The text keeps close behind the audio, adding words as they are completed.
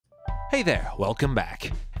Hey there, welcome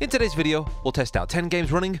back. In today's video, we'll test out 10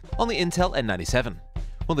 games running on the Intel N97.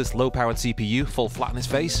 Will this low-powered CPU fall flat on its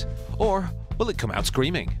face, or will it come out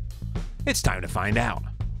screaming? It's time to find out.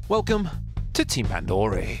 Welcome to Team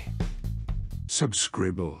Pandora.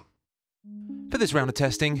 Subscribble. For this round of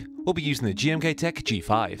testing, we'll be using the GMKtec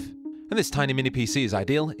G5, and this tiny mini PC is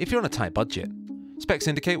ideal if you're on a tight budget. Specs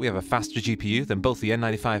indicate we have a faster GPU than both the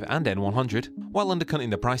N95 and N100, while undercutting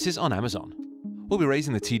the prices on Amazon. We'll be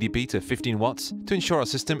raising the TDP to 15 watts to ensure our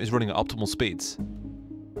system is running at optimal speeds.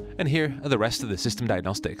 And here are the rest of the system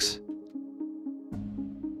diagnostics.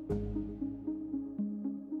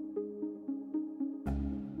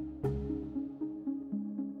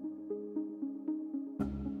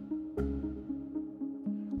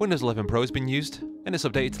 Windows 11 Pro has been used, and it's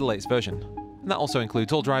updated to the latest version, and that also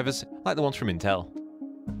includes all drivers like the ones from Intel.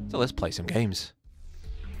 So let's play some games.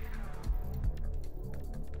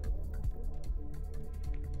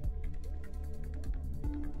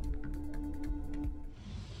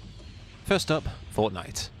 First up,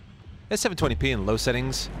 Fortnite. At 720p in low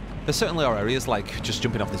settings, there certainly are areas like just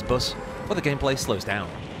jumping off this bus where the gameplay slows down.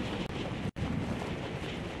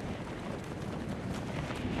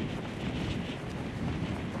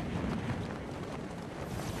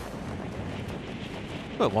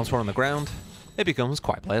 But once we're on the ground, it becomes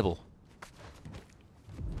quite playable.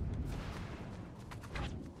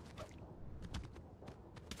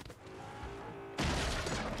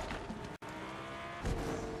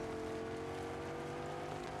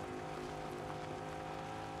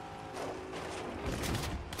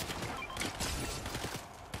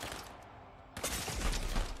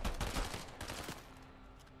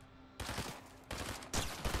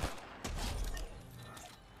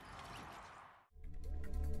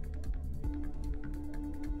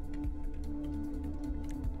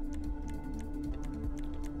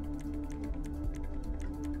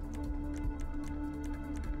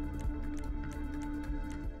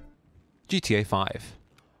 GTA 5.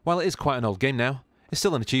 While it is quite an old game now, it's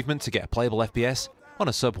still an achievement to get a playable FPS on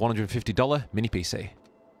a sub $150 mini PC.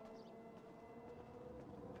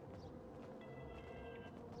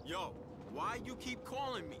 Yo, why you keep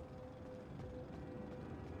calling me?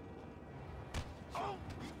 Oh.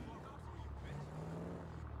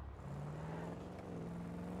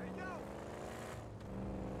 Hey, yo.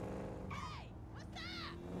 Hey, what's that?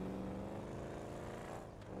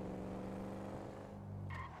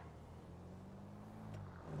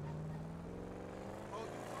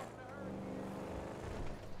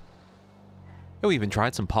 Oh, we even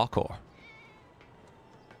tried some parkour.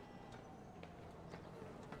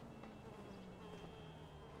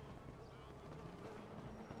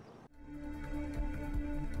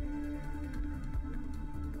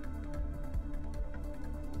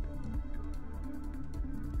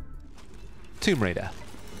 Tomb Raider.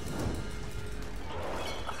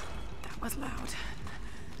 That was loud.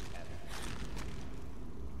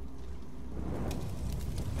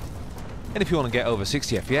 And if you want to get over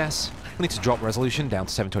 60 FPS, we need to drop resolution down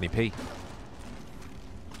to 720p.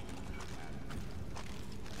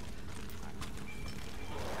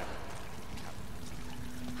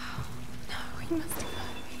 We must go.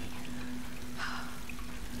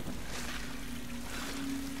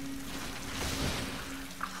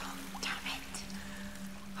 Oh, damn it.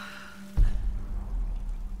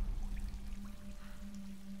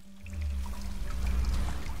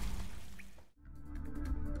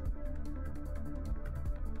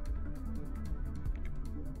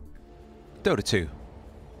 Dota 2.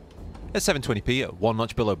 At 720p at one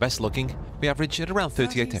notch below best looking, we average at around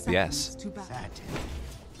 38 FPS.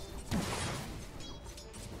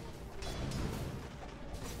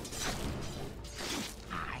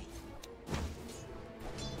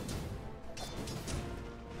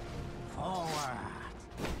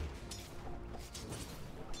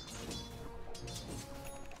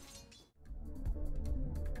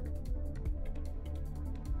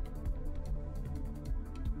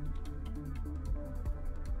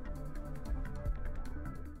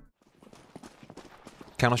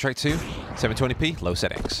 Counter-Strike 2, 720p, low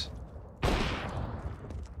settings.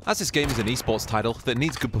 As this game is an esports title that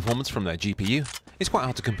needs good performance from their GPU, it's quite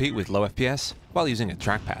hard to compete with low FPS while using a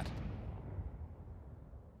trackpad.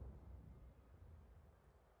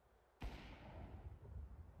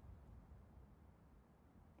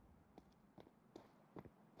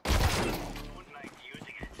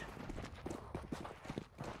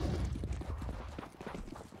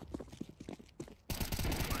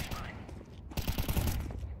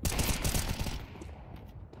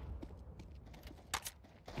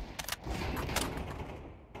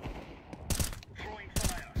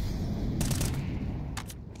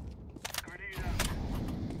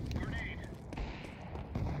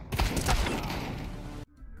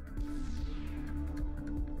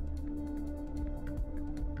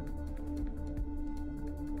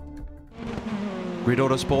 grid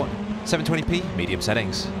auto sport, 720p medium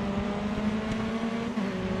settings.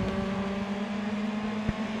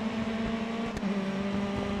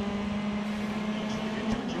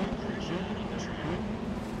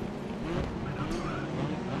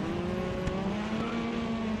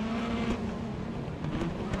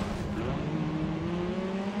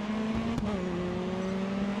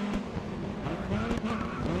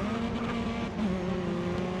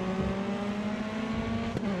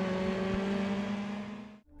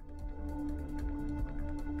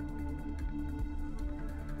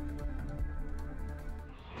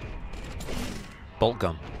 Bolt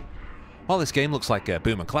gun. While this game looks like a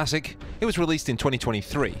boomer classic, it was released in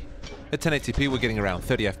 2023. At 1080p we're getting around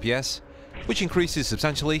 30 FPS, which increases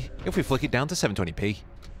substantially if we flick it down to 720p.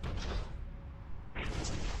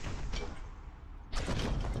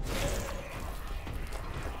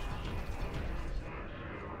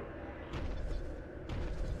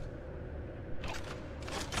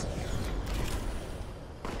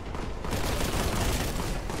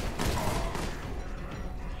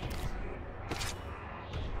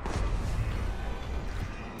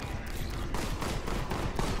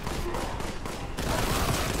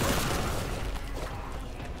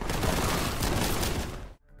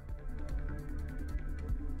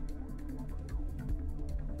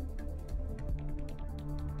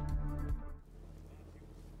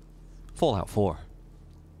 Fallout 4.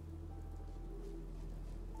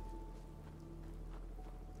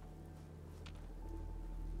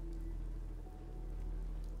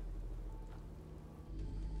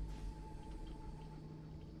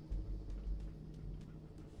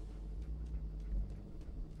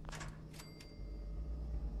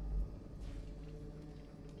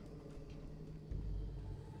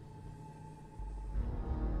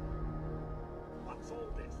 What's all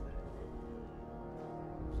this then?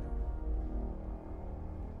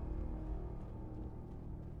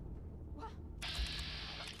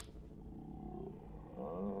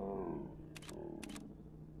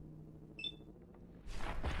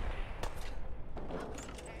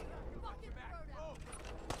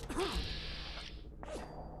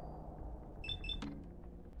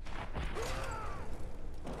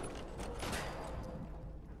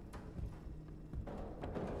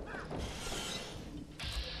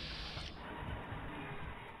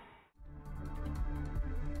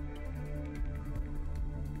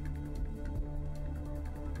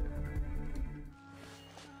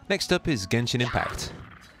 Next up is Genshin Impact.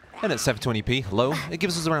 And at 720p low, it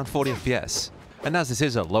gives us around 40 FPS. And as this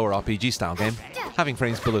is a lower RPG style game, having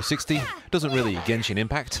frames below 60 doesn't really Genshin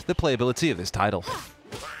Impact the playability of this title.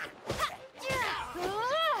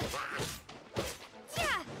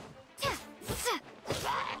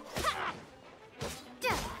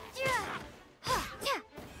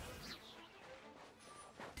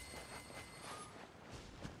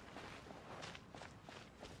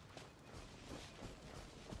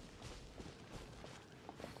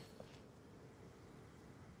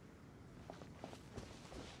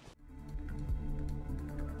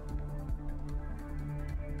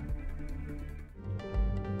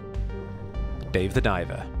 Dave the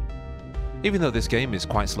Diver. Even though this game is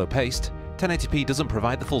quite slow paced, 1080p doesn't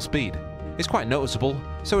provide the full speed. It's quite noticeable,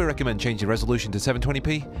 so we recommend changing resolution to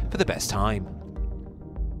 720p for the best time.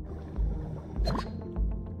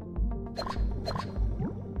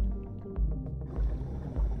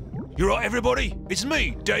 You right, everybody? It's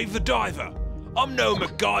me, Dave the Diver. I'm no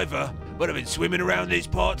MacGyver, but I've been swimming around these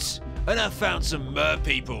parts, and I found some mer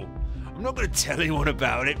people. I'm not going to tell anyone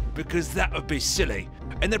about it, because that would be silly,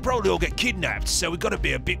 and they'd probably all get kidnapped, so we've got to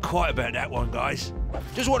be a bit quiet about that one, guys.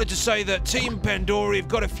 Just wanted to say that Team Pandora have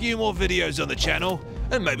got a few more videos on the channel,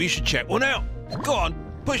 and maybe you should check one out. Go on,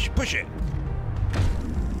 push it.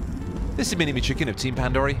 This is Mini Me Chicken of Team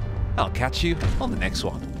Pandora. I'll catch you on the next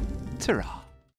one. Ta-ra.